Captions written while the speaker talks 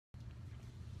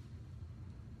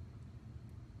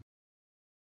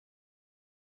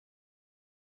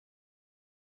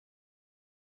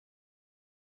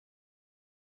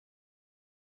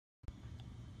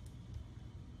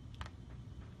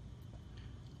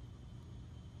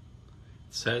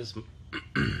says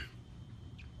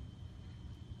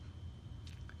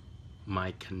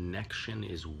my connection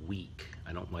is weak.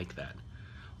 I don't like that.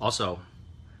 Also,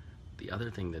 the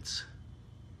other thing that's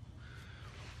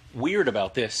weird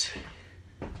about this,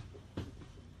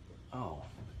 oh,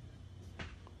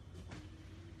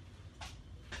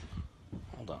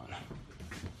 hold on.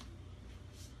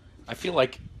 I feel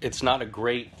like it's not a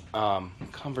great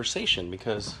conversation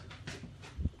because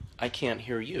I can't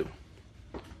hear you.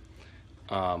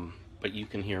 But you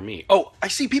can hear me. Oh, I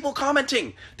see people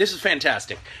commenting. This is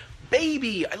fantastic.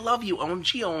 Baby, I love you.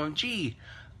 OMG, OMG.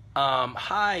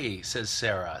 Hi, says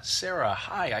Sarah. Sarah,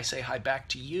 hi. I say hi back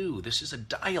to you. This is a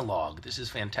dialogue. This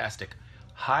is fantastic.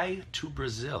 Hi to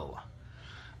Brazil.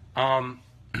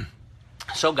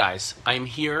 So guys, I'm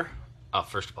here.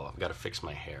 First of all, I've got to fix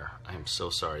my hair. I am so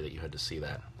sorry that you had to see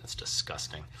that. That's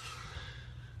disgusting.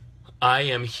 I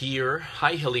am here.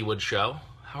 Hi, Hillywood Show.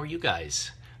 How are you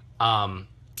guys?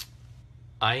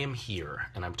 I am here,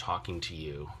 and I'm talking to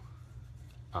you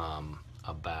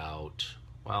about,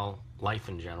 well, life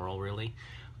in general, really.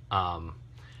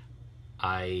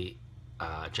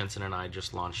 Jensen and I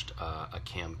just launched a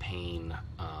campaign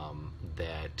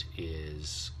that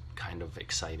is kind of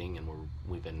exciting, and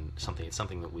it's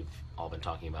something that we've all been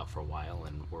talking about for a while,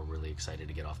 and we're really excited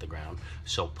to get off the ground.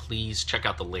 So please check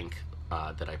out the link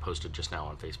that I posted just now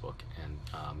on Facebook, and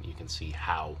you can see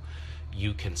how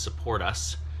you can support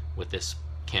us with this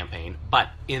campaign. But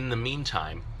in the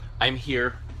meantime, I'm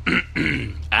here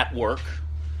at work.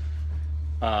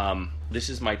 This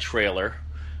is my trailer.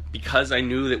 Because I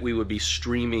knew that we would be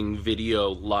streaming video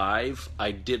live,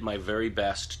 I did my very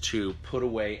best to put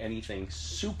away anything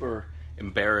super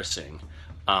embarrassing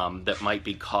that might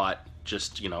be caught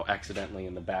just, accidentally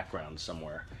in the background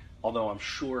somewhere. Although I'm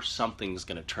sure something's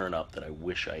going to turn up that I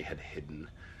wish I had hidden.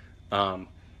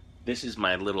 This is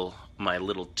my little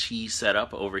tea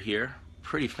setup over here.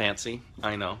 Pretty fancy,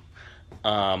 I know.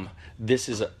 This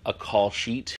is a call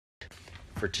sheet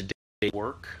for today's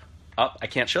work. I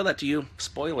can't show that to you.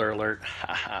 Spoiler alert.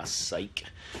 Haha, psych.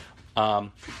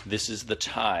 This is the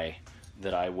tie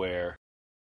that I wear.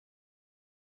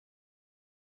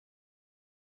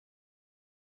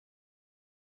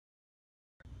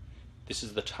 This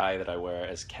is the tie that I wear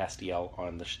as Castiel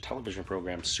on the television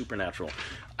program Supernatural.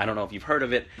 I don't know if you've heard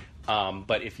of it,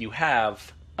 but if you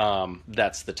have,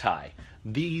 that's the tie.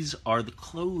 These are the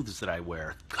clothes that I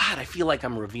wear. God, I feel like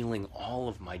I'm revealing all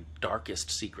of my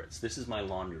darkest secrets. This is my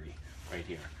laundry right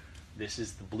here. This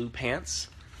is the blue pants.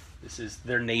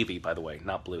 They're navy, by the way,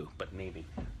 not blue, but navy.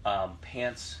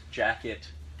 Pants, jacket,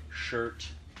 shirt,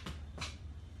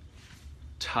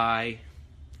 tie,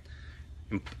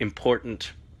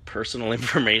 important personal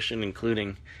information,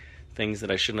 including things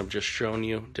that I shouldn't have just shown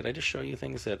you. Did I just show you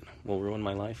things that will ruin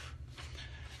my life?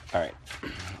 All right,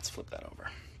 let's flip that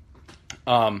over.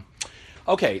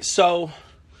 Okay, so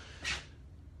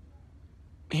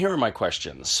here are my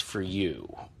questions for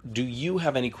you. Do you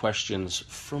have any questions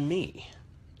for me?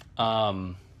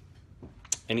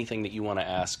 Anything that you want to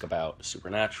ask about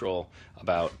Supernatural,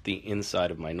 about the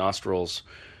inside of my nostrils,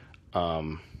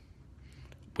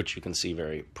 which you can see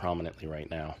very prominently right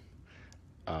now.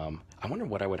 I wonder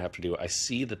what I would have to do. I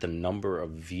see that the number of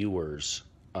viewers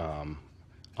on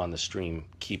the stream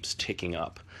keeps ticking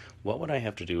up. What would I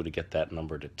have to do to get that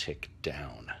number to tick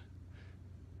down?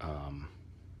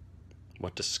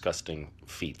 What disgusting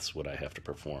feats would I have to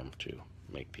perform to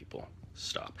make people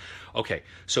stop? Okay,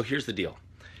 so here's the deal.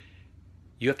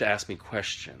 You have to ask me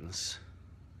questions.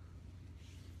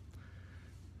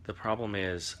 The problem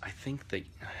is, I think that...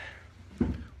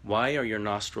 Why are your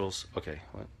nostrils... Okay,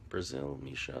 what? Brazil,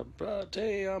 Misha,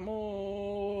 te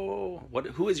amo.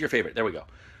 Who is your favorite? There we go.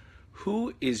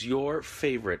 Who is your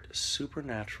favorite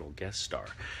Supernatural guest star?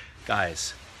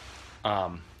 Guys,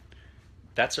 so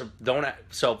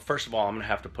first of all, I'm going to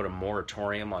have to put a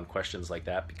moratorium on questions like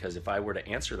that, because if I were to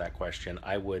answer that question,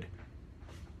 I would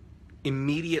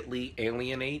immediately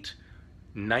alienate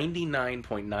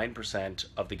 99.9%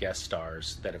 of the guest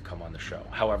stars that have come on the show.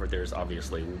 However, there's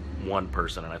obviously one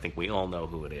person, and I think we all know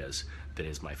who it is, that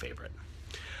is my favorite.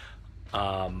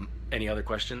 Any other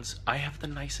questions? I have the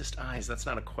nicest eyes. That's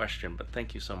not a question, but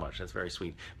thank you so much. That's very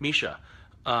sweet. Misha,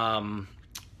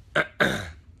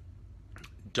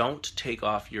 don't take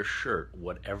off your shirt,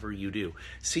 whatever you do.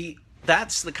 See,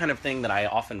 that's the kind of thing that I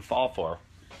often fall for.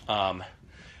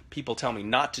 People tell me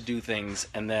not to do things,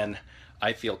 and then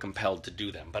I feel compelled to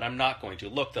do them, but I'm not going to.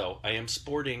 Look, though, I am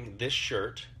sporting this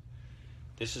shirt.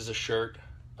 This is a shirt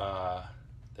that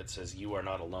says "You Are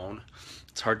Not Alone."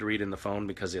 It's hard to read in the phone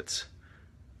because it's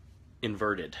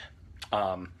inverted.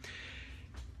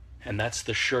 And that's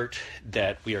the shirt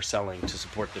that we are selling to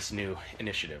support this new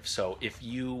initiative. So if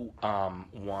you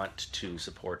want to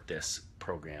support this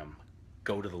program,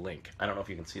 go to the link. I don't know if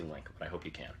you can see the link, but I hope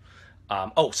you can.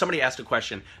 Somebody asked a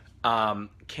question.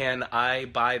 Can I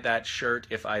buy that shirt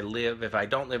if I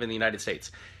don't live in the United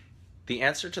States? The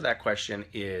answer to that question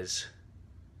is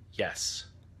yes.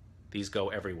 These go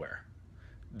everywhere.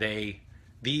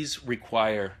 These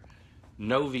require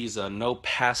no visa, no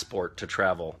passport to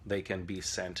travel. They can be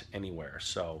sent anywhere.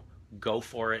 So go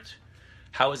for it.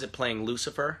 How is it playing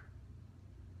Lucifer?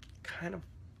 Kind of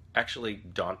actually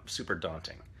super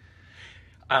daunting.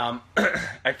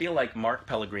 I feel like Mark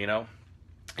Pellegrino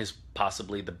is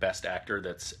possibly the best actor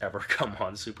that's ever come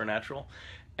on Supernatural.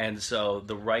 And so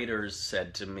the writers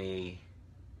said to me,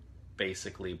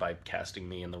 basically by casting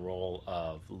me in the role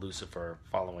of Lucifer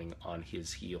following on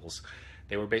his heels,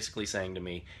 they were basically saying to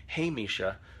me, hey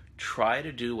Misha, try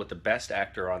to do what the best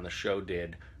actor on the show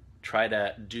did. Try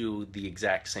to do the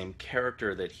exact same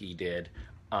character that he did,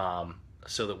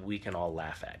 so that we can all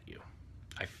laugh at you.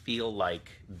 I feel like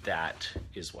that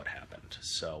is what happened.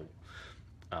 So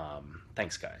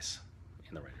thanks guys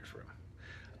in the writer's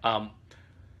room.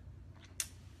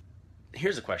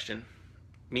 Here's a question.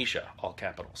 Misha, all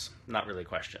capitals. Not really a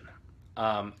question.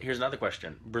 Here's another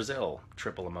question. Brazil,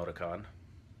 triple emoticon.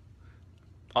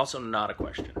 Also not a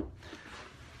question.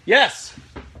 Yes!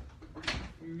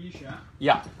 Misha.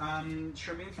 Yeah.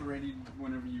 Charmaine's ready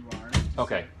whenever you are.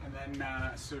 Okay. And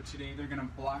then, so today they're going to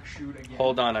block shoot again.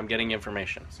 Hold on, I'm getting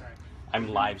information. Sorry. I'm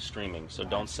live streaming, so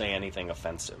don't say anything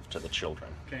offensive to the children.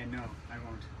 Okay, no, I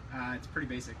won't. It's pretty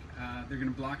basic. They're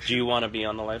going to block shoot. Do you want to be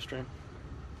on the live stream?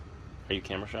 Are you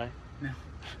camera shy? No.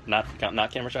 Not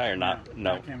camera shy or not?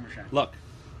 No. Not camera shy. Look.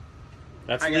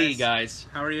 That's Hi, Lee, guys.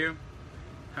 How are you?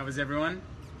 How is everyone?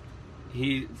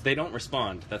 They don't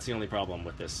respond. That's the only problem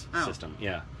with this system.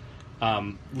 Yeah.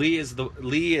 Lee is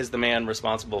the man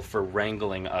responsible for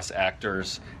wrangling us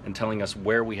actors and telling us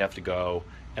where we have to go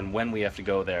and when we have to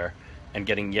go there, and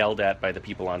getting yelled at by the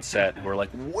people on set who are like,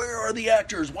 where are the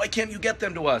actors? Why can't you get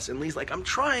them to us? And Lee's like, I'm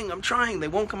trying. They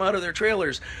won't come out of their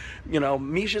trailers. You know,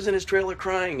 Misha's in his trailer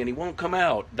crying and he won't come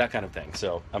out. That kind of thing.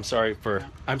 So I'm sorry for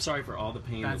all the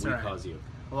pain that we cause you.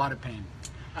 A lot of pain.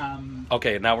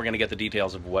 Okay, now we're going to get the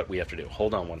details of what we have to do.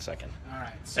 Hold on one second. All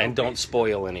right. So and don't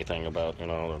spoil anything about,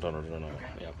 Okay.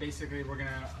 Yeah. Basically, we're going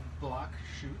to block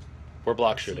shoot. We're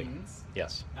block shooting. Scenes.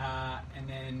 Yes. And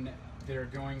then they're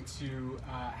going to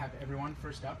have everyone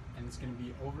first up, and it's going to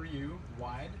be over you,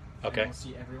 wide. Okay. And we'll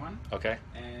see everyone. Okay.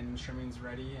 And Charmaine's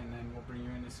ready, and then we'll bring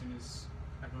you in as soon as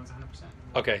everyone's 100%.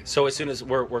 Okay, so as soon as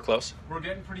we're close? We're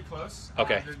getting pretty close.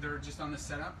 Okay. They're just on the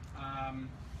setup.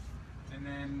 And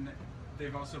then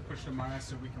they've also pushed Amara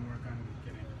so we can work on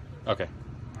getting... Okay.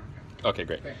 Okay,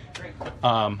 great. Okay, great.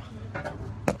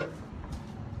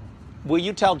 Will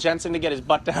you tell Jensen to get his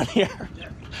butt down here? Yeah.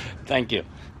 Thank you.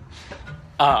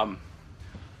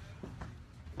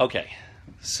 Okay,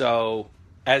 so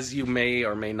as you may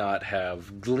or may not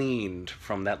have gleaned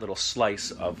from that little slice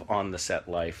of on the set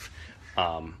life,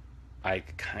 I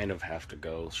kind of have to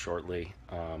go shortly.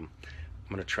 I'm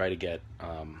going to try to get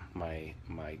my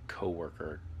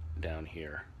coworker down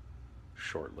here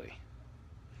shortly.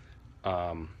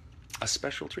 A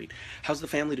special treat. How's the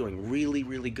family doing? Really,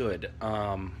 really good.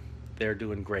 They're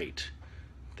doing great.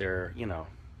 They're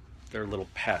little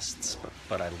pests,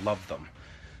 but I love them.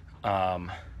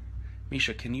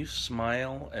 Misha, can you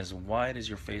smile as wide as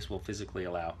your face will physically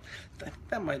allow?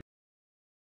 That might...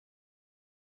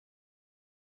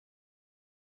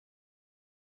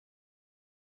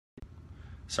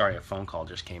 Sorry, a phone call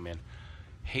just came in.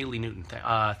 Haley Newton,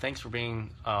 thanks for being...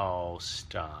 Oh,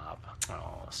 stop.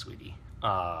 Oh, sweetie.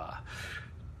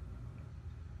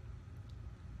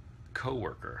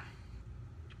 Coworker.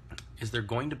 Is there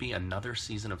going to be another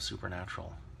season of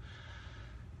Supernatural?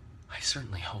 I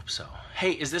certainly hope so.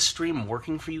 Hey, is this stream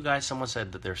working for you guys? Someone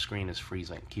said that their screen is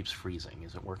freezing, keeps freezing.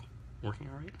 Is it working all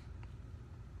right?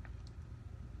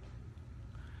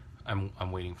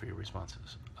 I'm waiting for your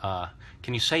responses.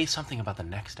 Can you say something about the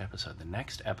next episode? The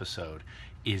next episode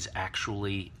is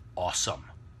actually awesome.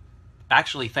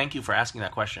 Actually, thank you for asking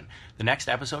that question. The next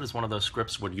episode is one of those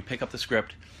scripts where you pick up the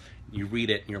script, you read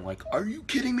it, and you're like, are you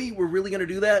kidding me? We're really going to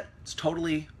do that? It's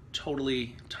totally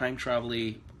time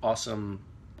travel-y, awesome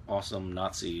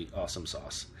Nazi awesome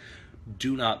sauce.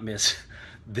 Do not miss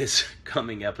this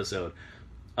coming episode.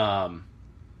 I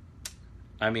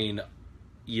mean,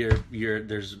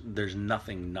 there's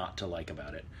nothing not to like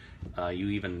about it. No,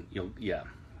 I'm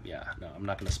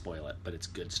not going to spoil it, but it's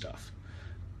good stuff.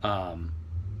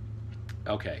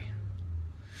 Okay.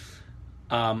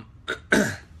 All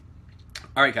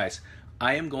right, guys.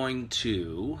 I am going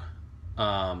to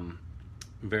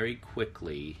very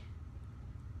quickly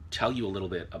tell you a little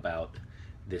bit about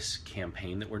this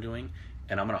campaign that we're doing,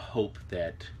 and I'm going to hope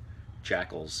that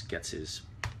Jackals gets his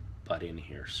butt in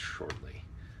here shortly.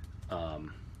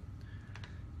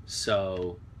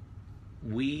 So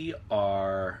we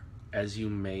are, as you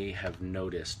may have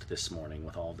noticed this morning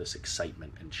with all this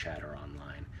excitement and chatter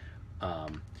online,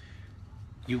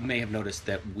 you may have noticed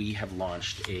that we have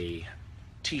launched a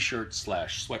t-shirt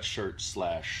slash sweatshirt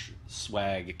slash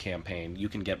swag campaign. You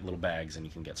can get little bags and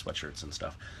you can get sweatshirts and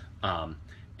stuff.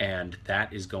 And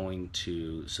that is going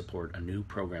to support a new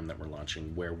program that we're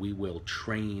launching where we will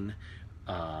train.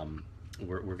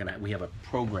 We have a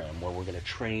program where we're gonna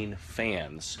train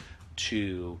fans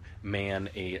to man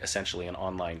essentially an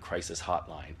online crisis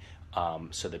hotline,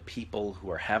 so that people who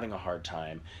are having a hard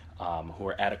time, who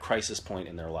are at a crisis point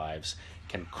in their lives,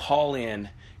 can call in,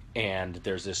 and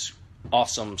there's this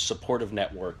awesome supportive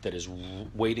network that is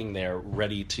waiting there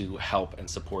ready to help and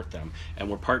support them. And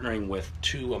we're partnering with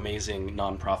two amazing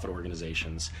nonprofit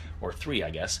organizations, or three, I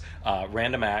guess.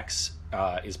 Random Acts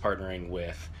is partnering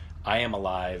with I Am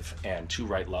Alive and To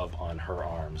Write Love on Her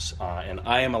Arms. And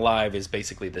I Am Alive is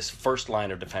basically this first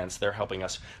line of defense. They're helping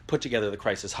us put together the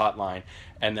crisis hotline.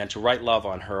 And then To Write Love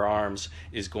on Her Arms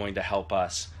is going to help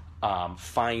us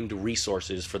find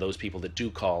resources for those people that do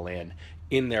call in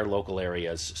their local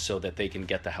areas so that they can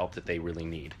get the help that they really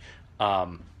need.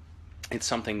 It's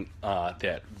something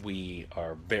that we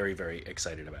are very, very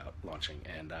excited about launching,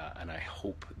 and I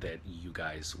hope that you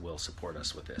guys will support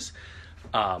us with this.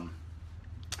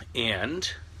 And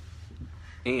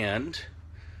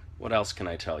what else can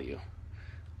I tell you?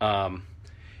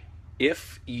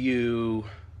 If you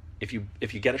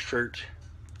get a shirt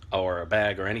or a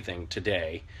bag or anything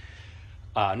today,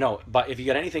 but if you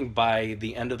get anything by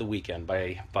the end of the weekend,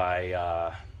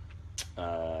 by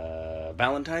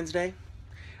Valentine's Day,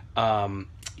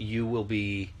 you will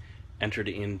be entered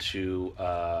into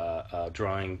a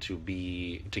drawing to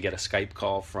get a Skype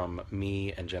call from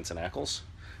me and Jensen Ackles.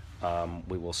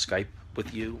 We will Skype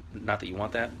with you. Not that you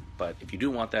want that, but if you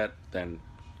do want that, then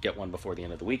get one before the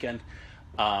end of the weekend.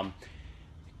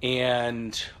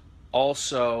 And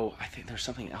also, I think there's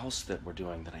something else that we're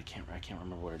doing that I can't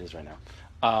remember what it is right now.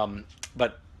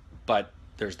 But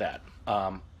there's that.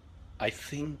 I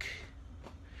think.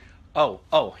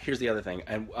 Oh, here's the other thing.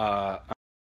 And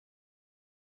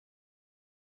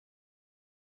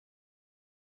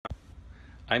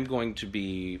I'm going to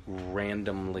be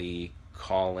randomly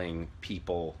calling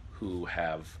people who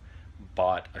have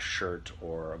bought a shirt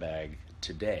or a bag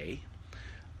today,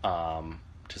 to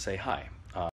say hi.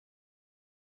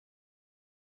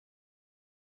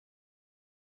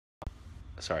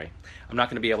 Sorry, I'm not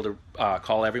going to be able to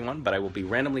call everyone, but I will be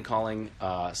randomly calling.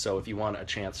 So if you want a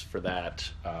chance for that,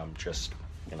 just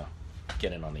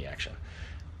get in on the action.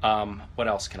 What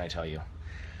else can I tell you?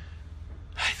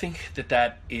 I think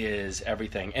that is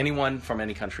everything. Anyone from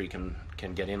any country can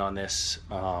get in on this,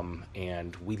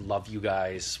 and we love you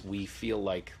guys. We feel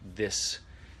like this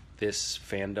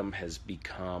fandom has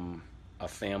become a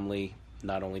family,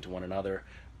 not only to one another,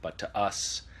 but to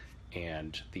us.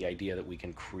 And the idea that we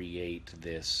can create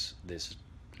this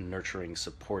nurturing,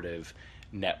 supportive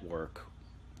network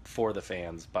for the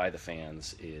fans, by the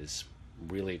fans, is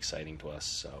really exciting to us.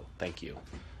 So thank you.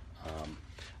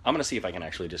 I'm going to see if I can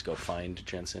actually just go find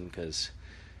Jensen, because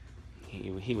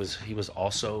he was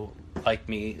also, like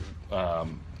me,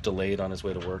 delayed on his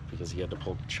way to work because he had to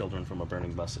pull children from a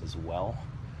burning bus as well.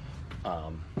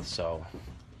 So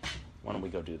why don't we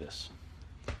go do this?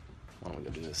 Why don't we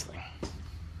go do this thing?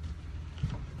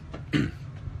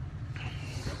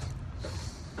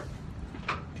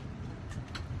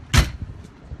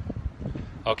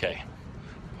 Okay,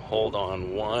 hold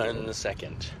on 1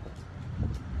 second.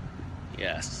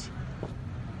 Yes.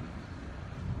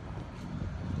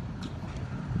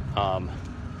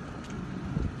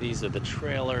 These are the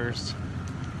trailers.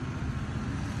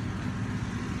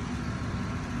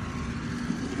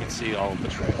 You can see all of the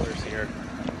trailers here.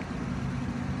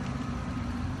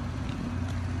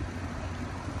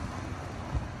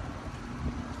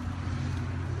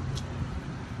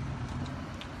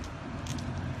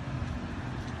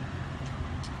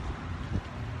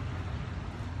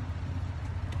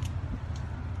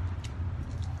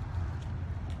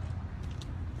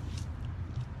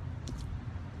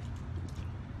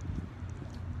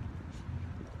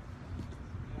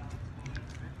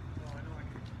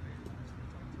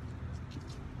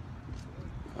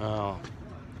 Oh,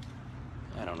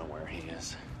 I don't know where he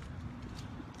is.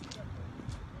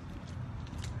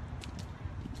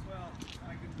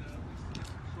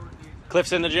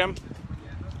 Cliff's in the gym.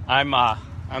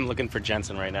 I'm looking for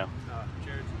Jensen right now.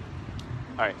 Jared's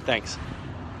All right, thanks.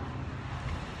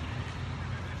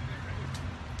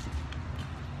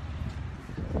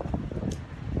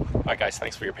 All right, guys,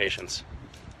 thanks for your patience.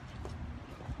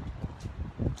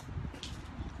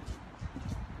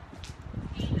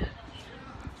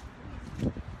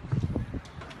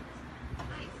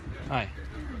 Hi.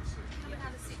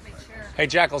 Hey,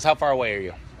 Jackals, how far away are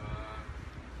you?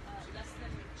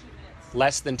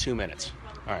 Less than 2 minutes.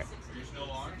 All right.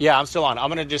 Yeah, I'm still on. I'm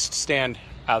going to just stand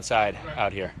outside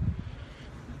out here.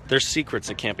 There's secrets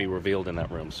that can't be revealed in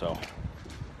that room, so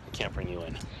I can't bring you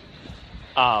in.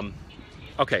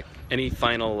 Okay. Any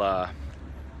final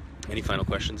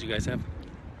questions you guys have?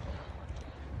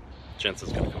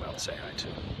 Jensen's going to come out and say hi, too.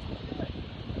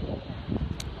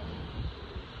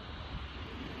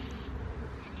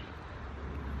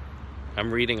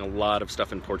 I'm reading a lot of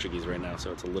stuff in Portuguese right now,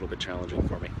 so it's a little bit challenging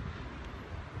for me.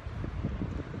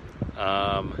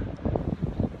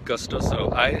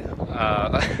 Gostoso.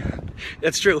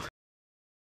 It's true.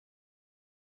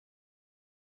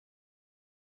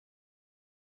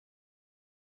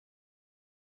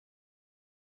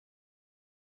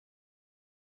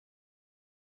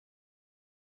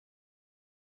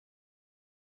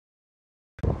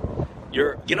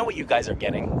 You know what you guys are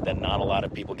getting that not a lot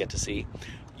of people get to see?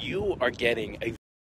 You are getting a